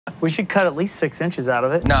We should cut at least 6 inches out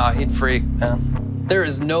of it. Nah, he'd freak, man. There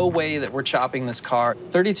is no way that we're chopping this car.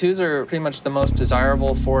 32s are pretty much the most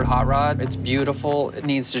desirable Ford hot rod. It's beautiful. It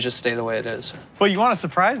needs to just stay the way it is. Well, you want to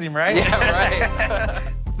surprise him, right? Yeah,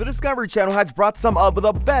 right. The Discovery Channel has brought some of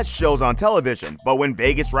the best shows on television, but when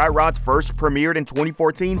Vegas Rat Rods first premiered in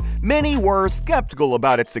 2014, many were skeptical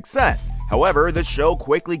about its success. However, the show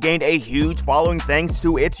quickly gained a huge following thanks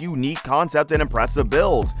to its unique concept and impressive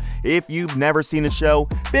builds. If you've never seen the show,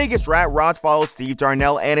 Vegas Rat Rods follows Steve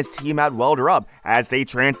Darnell and his team at WelderUp as they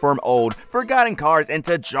transform old, forgotten cars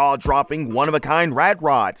into jaw-dropping, one-of-a-kind rat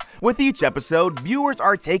rods. With each episode, viewers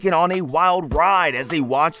are taken on a wild ride as they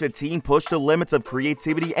watch the team push the limits of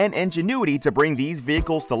creativity and ingenuity to bring these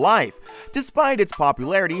vehicles to life. Despite its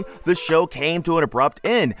popularity, the show came to an abrupt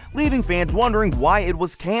end, leaving fans wondering why it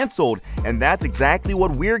was canceled. And that's exactly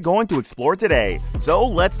what we're going to explore today. So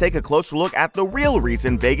let's take a closer look at the real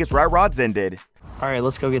reason Vegas Rat Rods ended. All right,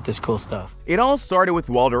 let's go get this cool stuff. It all started with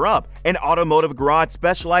WelderUp, an automotive garage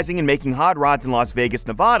specializing in making hot rods in Las Vegas,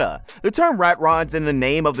 Nevada. The term rat rods in the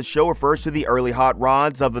name of the show refers to the early hot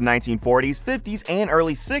rods of the 1940s, 50s, and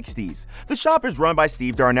early 60s. The shop is run by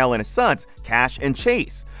Steve Darnell and his sons, Cash and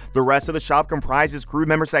Chase. The rest of the shop comprises crew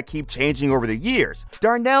members that keep changing over the years.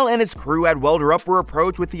 Darnell and his crew at WelderUp were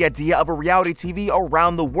approached with the idea of a reality TV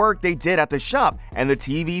around the work they did at the shop, and the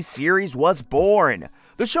TV series was born.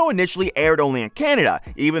 The show initially aired only in Canada,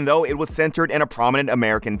 even though it was centered in a prominent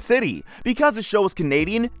American city. Because the show was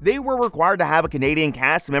Canadian, they were required to have a Canadian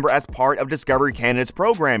cast member as part of Discovery Canada's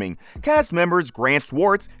programming. Cast members Grant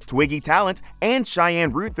Swartz, Twiggy Talent, and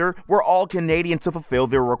Cheyenne Ruther were all Canadian to fulfill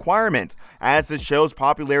their requirements. As the show's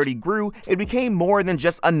popularity grew, it became more than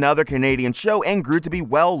just another Canadian show and grew to be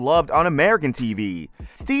well loved on American TV.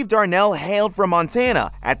 Steve Darnell hailed from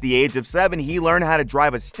Montana. At the age of 7, he learned how to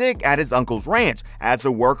drive a stick at his uncle's ranch, as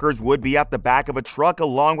the workers would be at the back of a truck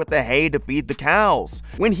along with the hay to feed the cows.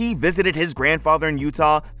 When he visited his grandfather in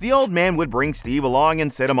Utah, the old man would bring Steve along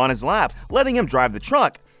and sit him on his lap, letting him drive the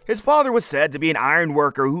truck. His father was said to be an iron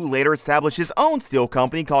worker who later established his own steel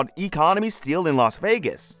company called Economy Steel in Las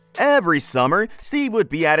Vegas. Every summer, Steve would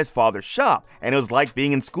be at his father's shop, and it was like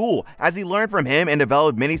being in school, as he learned from him and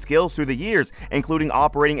developed many skills through the years, including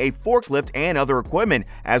operating a forklift and other equipment,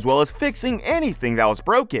 as well as fixing anything that was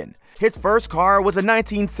broken. His first car was a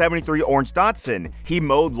 1973 orange Datsun. He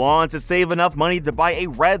mowed lawns to save enough money to buy a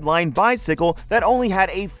red line bicycle that only had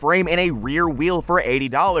a frame and a rear wheel for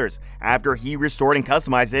 $80. After he restored and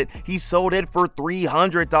customized it, he sold it for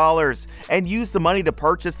 $300 and used the money to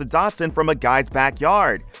purchase the Datsun from a guy's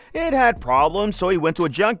backyard. It had problems, so he went to a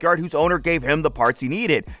junkyard whose owner gave him the parts he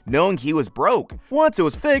needed, knowing he was broke. Once it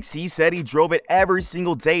was fixed, he said he drove it every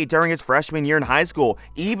single day during his freshman year in high school,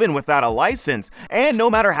 even without a license, and no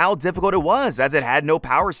matter how difficult it was, as it had no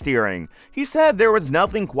power steering. He said there was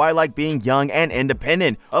nothing quite like being young and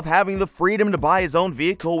independent, of having the freedom to buy his own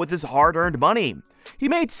vehicle with his hard-earned money. He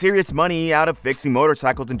made serious money out of fixing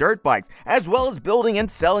motorcycles and dirt bikes, as well as building and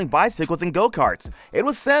selling bicycles and go-karts. It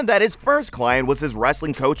was said that his first client was his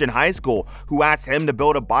wrestling coach in high school, who asked him to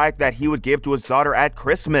build a bike that he would give to his daughter at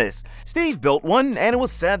Christmas. Steve built one, and it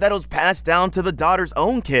was said that it was passed down to the daughter's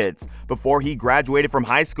own kids. Before he graduated from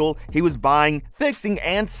high school, he was buying, fixing,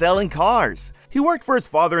 and selling cars. He worked for his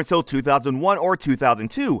father until 2001 or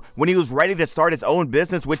 2002, when he was ready to start his own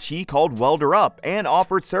business, which he called WelderUp, and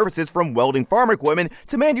offered services from welding farm equipment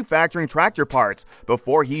to manufacturing tractor parts.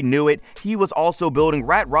 Before he knew it, he was also building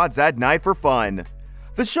rat rods at night for fun.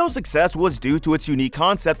 The show's success was due to its unique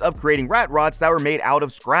concept of creating rat rods that were made out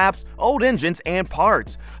of scraps, old engines, and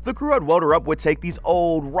parts. The crew at WelderUp would take these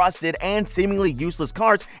old, rusted, and seemingly useless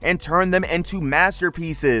cars and turn them into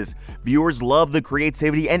masterpieces. Viewers loved the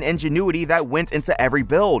creativity and ingenuity that went into every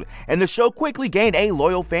build, and the show quickly gained a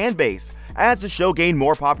loyal fan base. As the show gained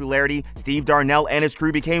more popularity, Steve Darnell and his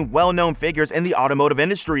crew became well-known figures in the automotive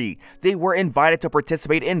industry. They were invited to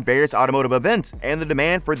participate in various automotive events, and the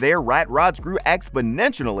demand for their rat rods grew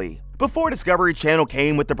exponentially. Before Discovery Channel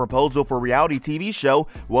came with the proposal for a reality TV show,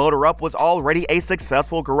 WelderUp was already a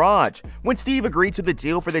successful garage. When Steve agreed to the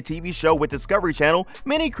deal for the TV show with Discovery Channel,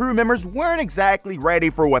 many crew members weren't exactly ready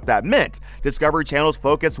for what that meant. Discovery Channel's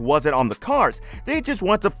focus wasn't on the cars, they just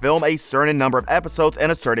wanted to film a certain number of episodes in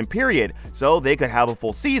a certain period, so they could have a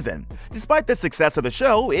full season. Despite the success of the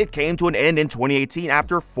show, it came to an end in 2018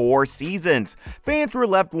 after 4 seasons. Fans were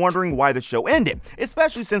left wondering why the show ended,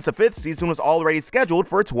 especially since the 5th season was already scheduled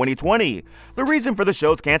for 2020. The reason for the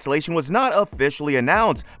show's cancellation was not officially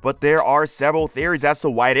announced, but there are several theories as to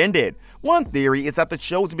why it ended. One theory is that the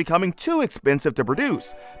show is becoming too expensive to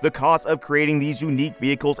produce. The cost of creating these unique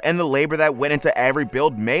vehicles and the labor that went into every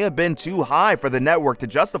build may have been too high for the network to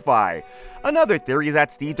justify. Another theory is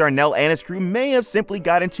that Steve Darnell and his crew may have simply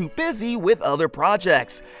gotten too busy with other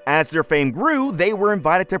projects. As their fame grew, they were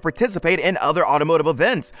invited to participate in other automotive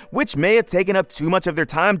events, which may have taken up too much of their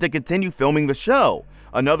time to continue filming the show.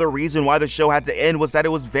 Another reason why the show had to end was that it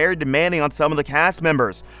was very demanding on some of the cast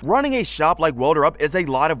members. Running a shop like WelderUp is a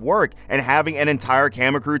lot of work, and having an entire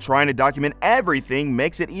camera crew trying to document everything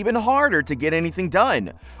makes it even harder to get anything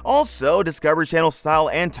done. Also, Discovery Channel's style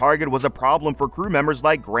and target was a problem for crew members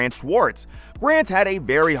like Grant Schwartz. Grant had a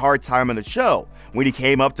very hard time on the show. When he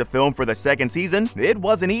came up to film for the second season, it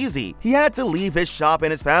wasn't easy. He had to leave his shop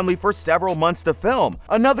and his family for several months to film.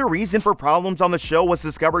 Another reason for problems on the show was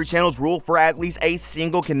Discovery Channel's rule for at least a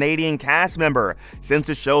single Canadian cast member. Since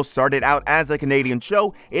the show started out as a Canadian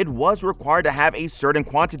show, it was required to have a certain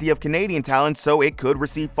quantity of Canadian talent so it could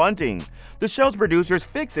receive funding. The show's producers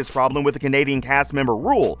fixed this problem with the Canadian cast member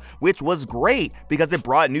rule, which was great because it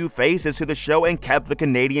brought new faces to the show and kept the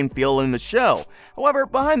Canadian feel in the show. However,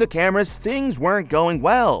 behind the cameras, things weren't going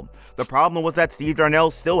well. The problem was that Steve Darnell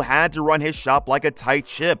still had to run his shop like a tight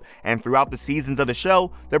ship, and throughout the seasons of the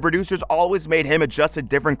show, the producers always made him adjust to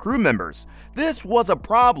different crew members. This was a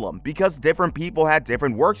problem because different people had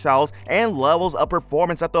different work styles and levels of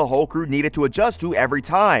performance that the whole crew needed to adjust to every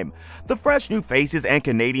time. The fresh new faces and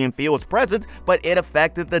Canadian feel was present, but it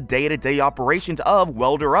affected the day-to-day operations of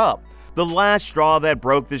WelderUp. The last straw that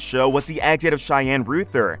broke the show was the exit of Cheyenne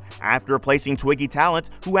Ruther. After replacing Twiggy Talent,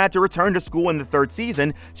 who had to return to school in the third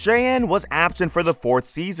season, Cheyenne was absent for the fourth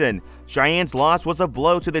season. Cheyenne's loss was a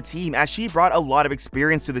blow to the team as she brought a lot of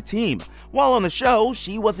experience to the team. While on the show,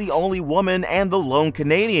 she was the only woman and the lone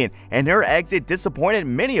Canadian, and her exit disappointed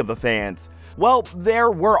many of the fans. Well,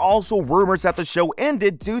 there were also rumors that the show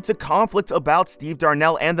ended due to conflict about Steve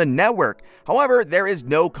Darnell and the network. However, there is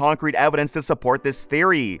no concrete evidence to support this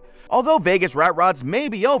theory. Although Vegas Rat Rods may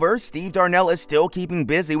be over, Steve Darnell is still keeping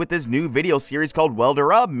busy with his new video series called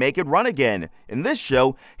WelderUp, Make It Run Again. In this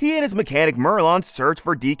show, he and his mechanic Merlon search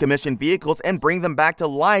for decommissioned vehicles and bring them back to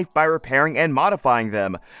life by repairing and modifying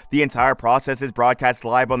them. The entire process is broadcast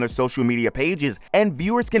live on their social media pages, and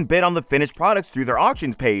viewers can bid on the finished products through their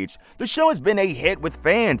auctions page. The show has been a hit with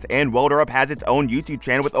fans, and WelderUp has its own YouTube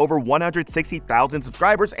channel with over 160,000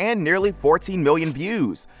 subscribers and nearly 14 million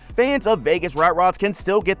views. Fans of Vegas Rat Rods can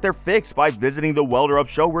still get their fix by visiting the WelderUp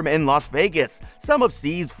showroom in Las Vegas. Some of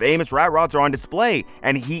Steve's famous rat rods are on display,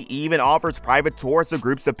 and he even offers private tours to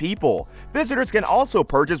groups of people. Visitors can also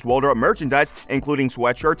purchase WelderUp merchandise, including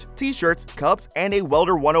sweatshirts, t-shirts, cups, and a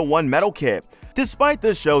Welder 101 metal kit. Despite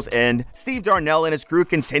the show's end, Steve Darnell and his crew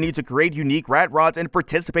continue to create unique rat rods and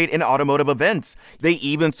participate in automotive events. They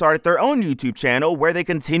even started their own YouTube channel where they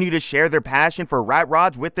continue to share their passion for rat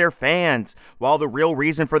rods with their fans. While the real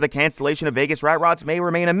reason for the cancellation of Vegas Rat Rods may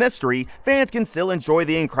remain a mystery, fans can still enjoy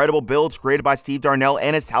the incredible builds created by Steve Darnell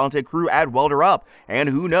and his talented crew at WelderUp. And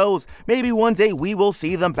who knows, maybe one day we will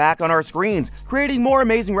see them back on our screens, creating more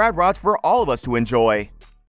amazing rat rods for all of us to enjoy.